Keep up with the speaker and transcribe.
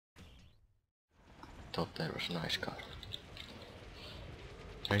thought there was a nice card.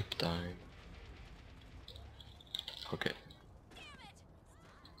 Break time. Okay.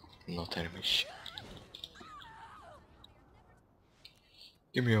 Not any mission.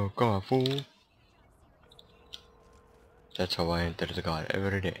 Give me your car, fool. That's how I enter the car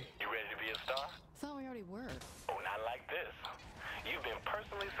every day. You ready to be a star? Thought we already were. Oh, not like this. You've been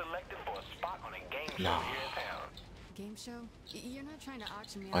personally selected for a spot on a game show No. here in town. Game show? You're not trying to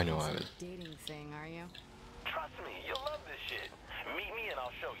auction me I off know on I some will. dating thing, are you? Trust me, you'll love this shit. Meet me and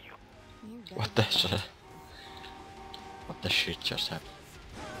I'll show you. You bet What you the will. what the shit just happened?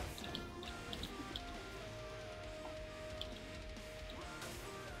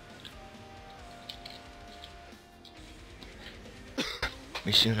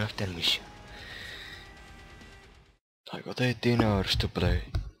 Mission after mission. I got 18 hours to play.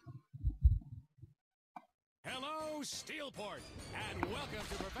 Hello, Steelport, and welcome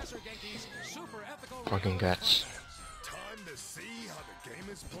to Professor Genki's super ethical Fucking cats. Time to see how the game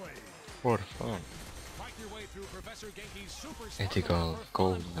is played. For fun. Fight your way through Professor Genki's super Ethical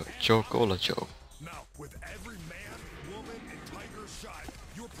cola cola joke. Now, with every man, woman, and tiger shot,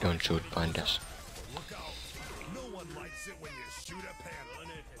 you're Don't shoot pandas. Look out. No one likes it when you shoot a panda.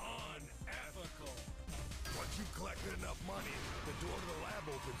 Unethical. Once you've collected enough money, the door to the lab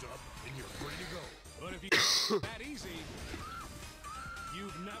opens up and you're free to go. But if you that easy,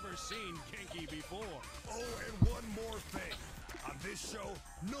 you've never seen Genki before. Oh, and one more thing. On this show,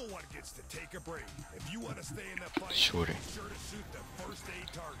 no one gets to take a break. If you want to stay in the fight, Shooting. be sure to shoot the first aid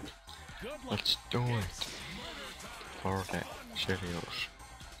target. Good luck. Let's do it. For the serious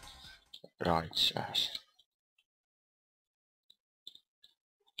rights ass.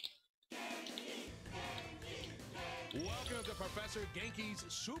 Welcome to Professor Genki's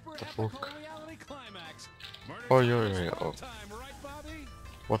super The ethical fuck? reality climax. Murder Oh, time yeah, is yeah, final oh. time, right, Bobby?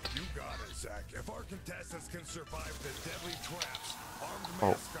 What? You got it, Zach. If our contestants can survive the deadly traps, armed Oh.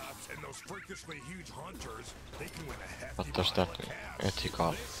 mascots, and those freakishly huge hunters, they can win a hefty What does bottle that of mean? cash.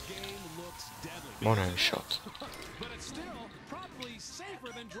 Ethical. This game looks deadly. Money shot. But it's still probably safer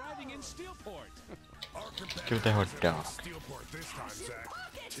than driving in Steelport. Our Kill the hot competitors dog. are in Steelport this time, Zach.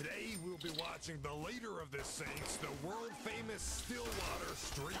 Today we'll be watching the leader of the Saints, the world-famous Stillwater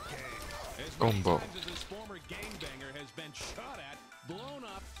Street Gang. As many Combo. times as this former gangbanger has been shot at, blown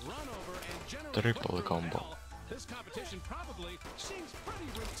up, run over, and generally Triple put through combo. hell, this competition probably seems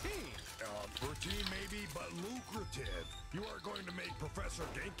pretty routine. Routine maybe, but lucrative. You are going to make Professor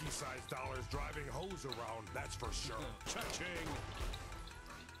Genki-sized dollars driving hose around, that's for sure. Cha-ching.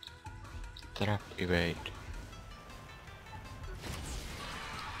 Trap evade.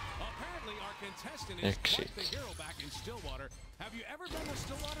 Apparently our contestant is Exit. quite the hero back in Stillwater. Have you ever been to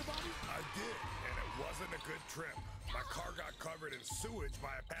Stillwater, Bobby? I did, and it wasn't a good trip. My car got covered in sewage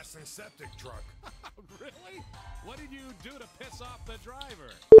by a passing septic truck. Really? What did you do to piss off the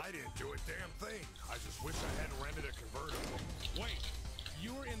driver? I didn't do a damn thing. I just wish I hadn't rented a convertible. Wait,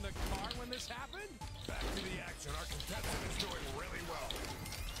 you were in the car when this happened? Back to the action. Our contestant is doing really well.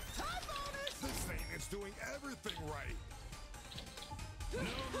 This thing is doing everything right.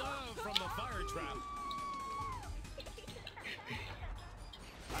 No love from the fire trap.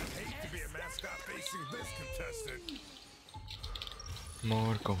 I'd hate to be a mascot facing this contestant.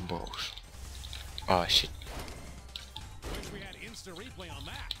 More combos. Ah shit. Wish we had instant replay on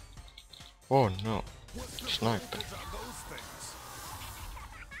that. Oh no. What's the Sniper. voltage on those things?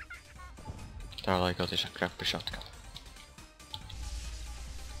 Täällä I got is a crappy shotgun.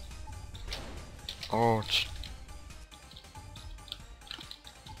 Ouch.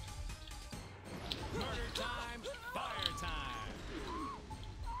 Murder time, fire time.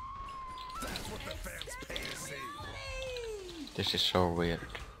 That's what the fans pay to see. This is so weird.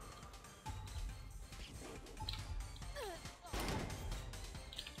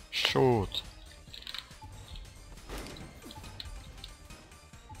 Shoot.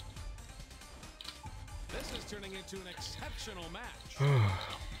 This is turning into an exceptional match.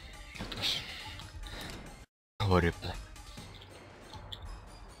 That was horrible.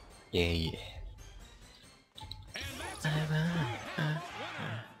 Yeah. And that's it.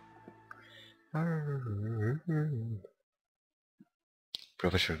 We have a winner.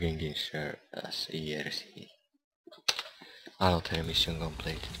 Professor Genki as ERC. Another mission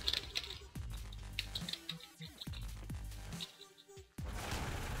complete.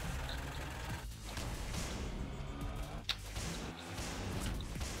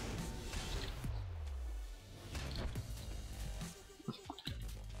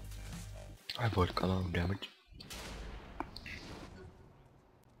 Avoid column damage.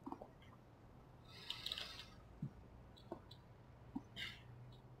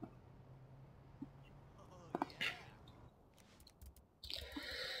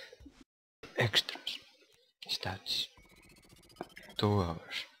 extras. Stats. 2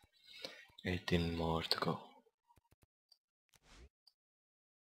 hours. 18 more to go.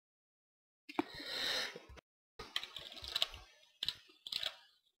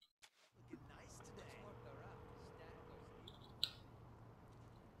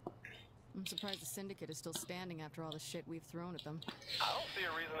 I'm surprised the Syndicate is still standing after all the shit we've thrown at them. I don't see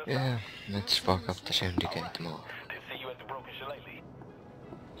a reason to Yeah, let's fuck up the syndicate more. Didn't see you at the broken shillelagh.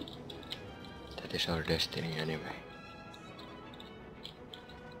 That is our destiny anyway.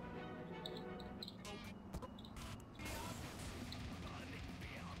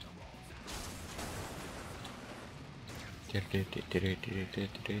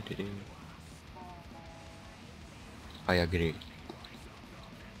 I agree.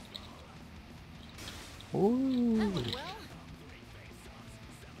 Ooh, Well,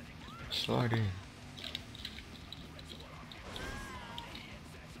 sliding.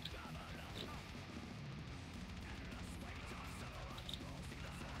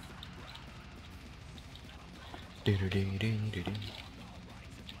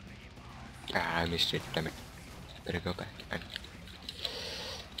 Ah, I missed it, damn it. Better go back and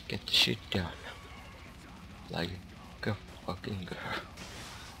get the shit done. Like a fucking girl.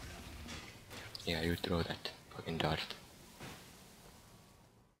 Yeah, you throw that fucking dart.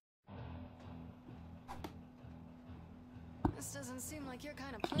 this doesn't seem like your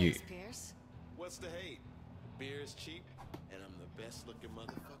kind of place, Pierce. What's the hate? Beer is cheap, and I'm the best looking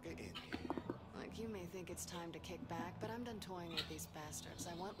motherfucker in here. Like, you may think it's time to kick back, but I'm done toying with these bastards.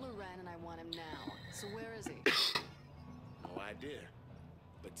 I want Loren and I want him now. So where is he? No idea.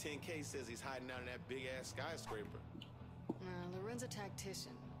 But 10K says he's hiding out in that big ass skyscraper. Loren's a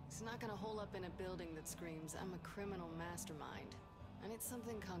tactician. He's not gonna hole up in a building that screams, I'm a criminal mastermind. I need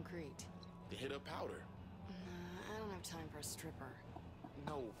something concrete. To hit up Powder. I don't have time for a stripper.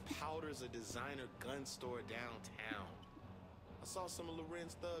 No, Powder's a designer gun store downtown. I saw some of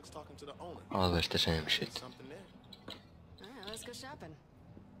Loren's thugs talking to the owner. Always the same shit. Something there. Alright, let's go shopping.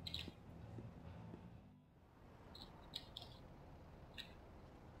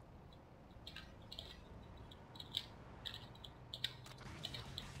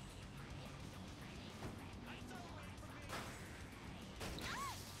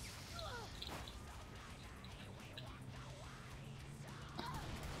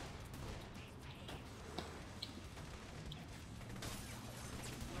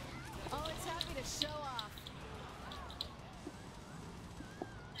 Oh, it's happy to show off.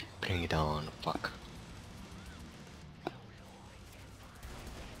 Bring it on, fuck.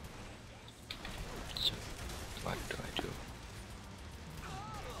 So, what do I do?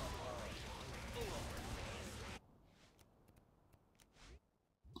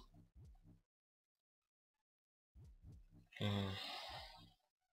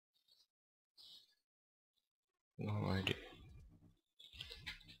 No idea.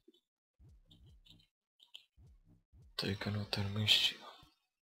 Take another mission.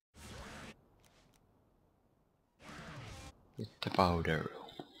 With the powder.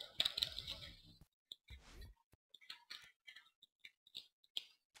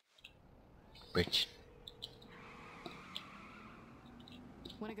 Which?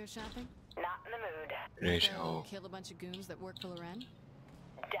 Wanna go shopping? Not in the mood. There's Go how. kill a bunch of goons that work for Loren?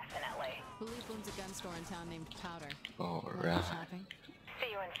 Definitely. Believe owns a gun store in town named Powder. Wanna go Alright. shopping?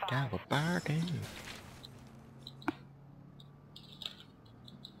 See you in 5. Have a party.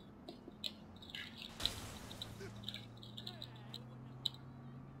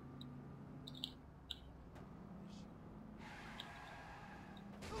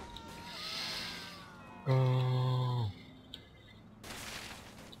 Oh.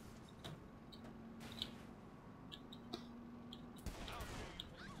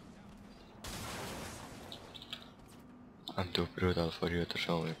 I'm too brutal for you to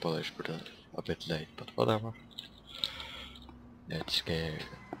show me polish brutal. A bit late, but whatever. Let's go.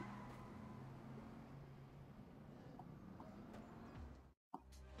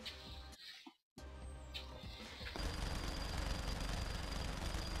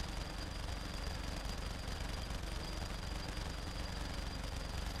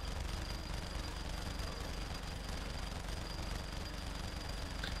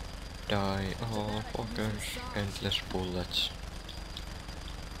 Die, oh fuckers, endless bullets.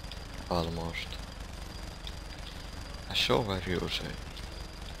 Almost. I saw where you say.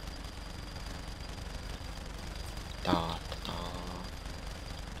 Ta ta ta.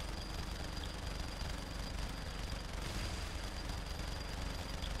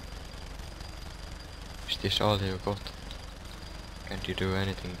 Is this all you got? Can't you do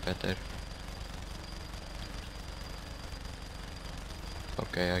anything better?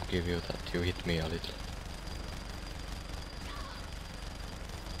 Okay, I give you that. You hit me a little.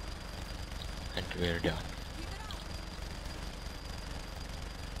 And we're done.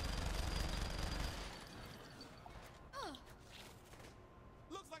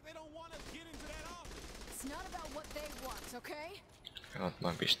 Looks like they don't want us to get into that office. It's not about what they want, okay? I want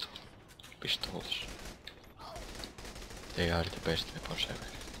my pistol. Pistols. They are the best weapons ever.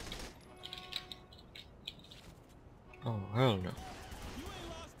 Oh hell no. You ain't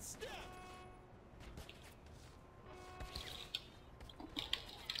lost a step.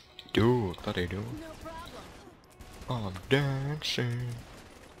 Dude, what are you doing? No problem. I'm dancing.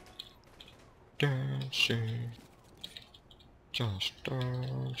 Dancing. Just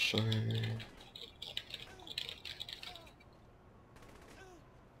dancing.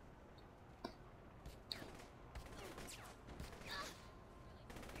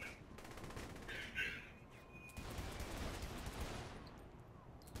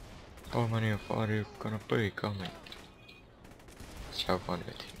 How many of are you gonna be coming? Let's have fun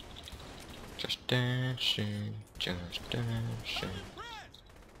with him. Just dancing, just dancing.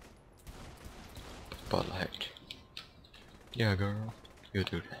 Butthead. Yeah, girl, you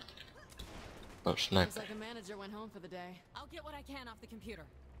do that. Oh, Looks sniper. like the manager went home for the day. I'll get what I can off the computer.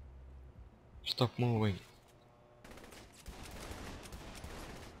 Stop moving.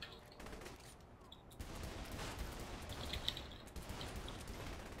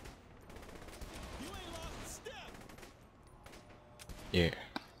 You ain't lost a step. Yeah.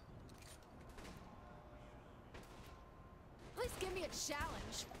 Please give me a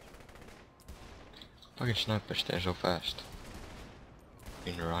challenge. Fucking snipers, they're so fast.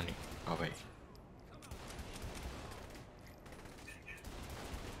 In running away.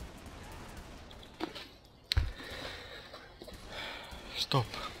 Stop.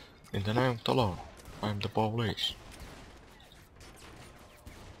 In the name of the law. I'm the police.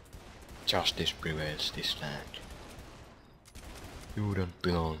 Justice prevails this land. You don't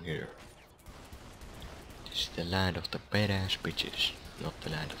belong here. This is the land of the badass bitches, not the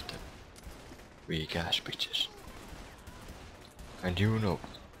land of the weak ass bitches. And you know,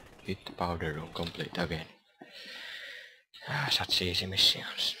 hit the powder room complete again. Such easy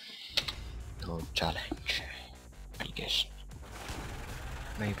missions. No challenge, I guess.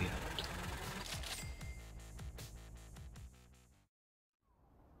 Maybe not.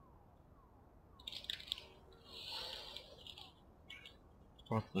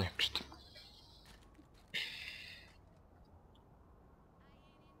 What next?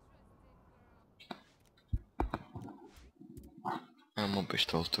 Ammo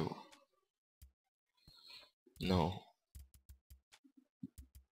pistol too. No.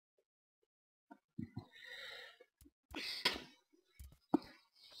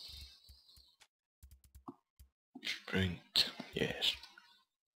 Sprint, yes.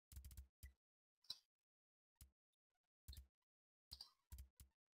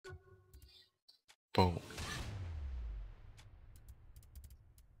 Boom.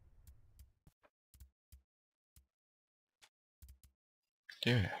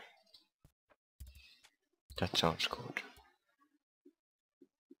 Yeah. That sounds good.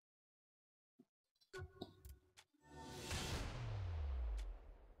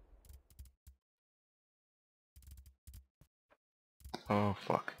 Oh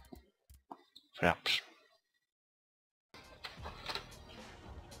fuck. Fraps.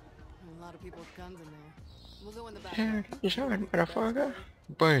 A lot of people with guns in there. We'll go in the back. Here, inside, motherfucker.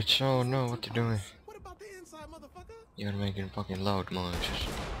 Wait, oh no, what you doing? What about the inside, motherfucker? You're making fucking loud noises.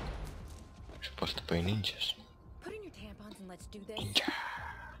 You're supposed to be ninjas. Put in your tampons and let's do this. Ninja.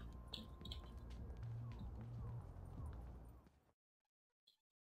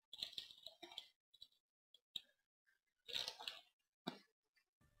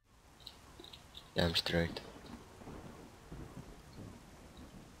 Damn straight.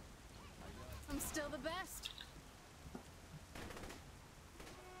 I'm still the best.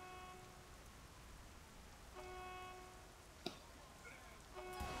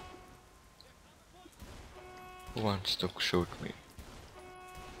 Who wants to shoot me?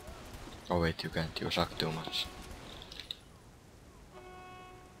 Oh wait, you can't, you suck too much.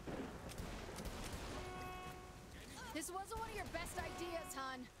 This wasn't one of your best ideas,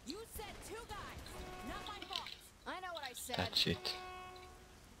 hon. You said two guys, not my fault. I know what I said. That's it.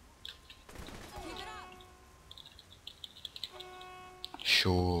 Keep it up.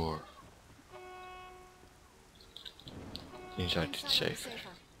 Sure. Inside it's Inside will be safer.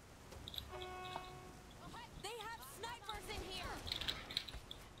 They have snipers in here.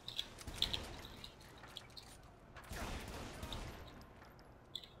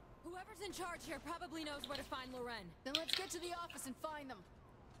 Whoever's in charge here probably knows where to find Loren. Then let's get to the office and find them.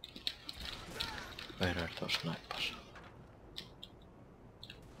 Where are those snipers?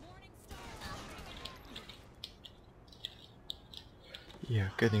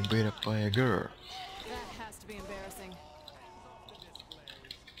 You're getting beat up by a girl. That has to be embarrassing.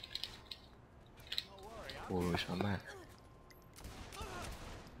 Kuuluisa mä.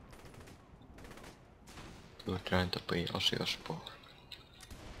 You're trying to be Oscar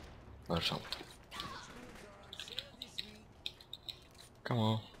or something. Come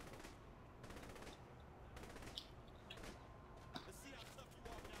on.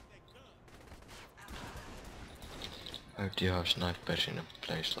 How do you have snipers in a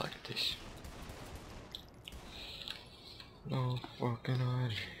place like this? No fucking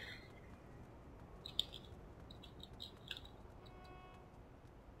idea.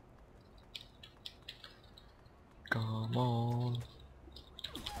 Come on.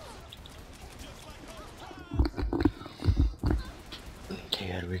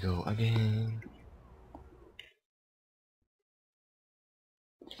 Here we go again.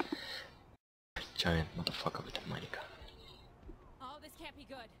 Giant motherfucker with a minigun. Oh, this can't be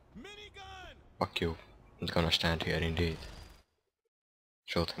good. Minigun! Fuck you. I'm gonna stand here indeed.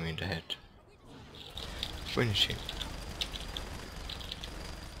 Shoot him in the head. Finish him.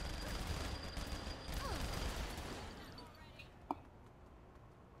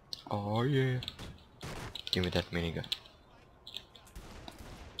 Oh yeah. Give me that minigun.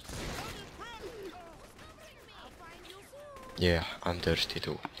 Yeah, I'm thirsty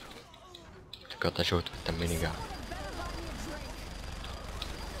too. Gotta shoot with the minigun.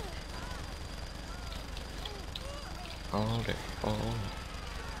 All day, all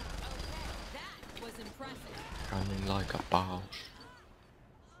That was impressive. running like a boss.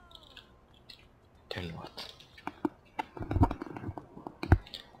 Then what?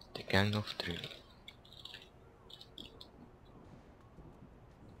 The gang of three.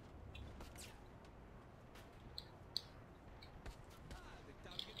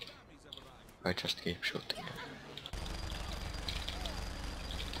 I just keep shooting.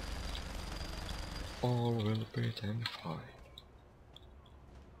 All will be then fine.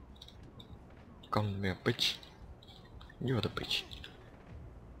 Come here, bitch. You're the bitch.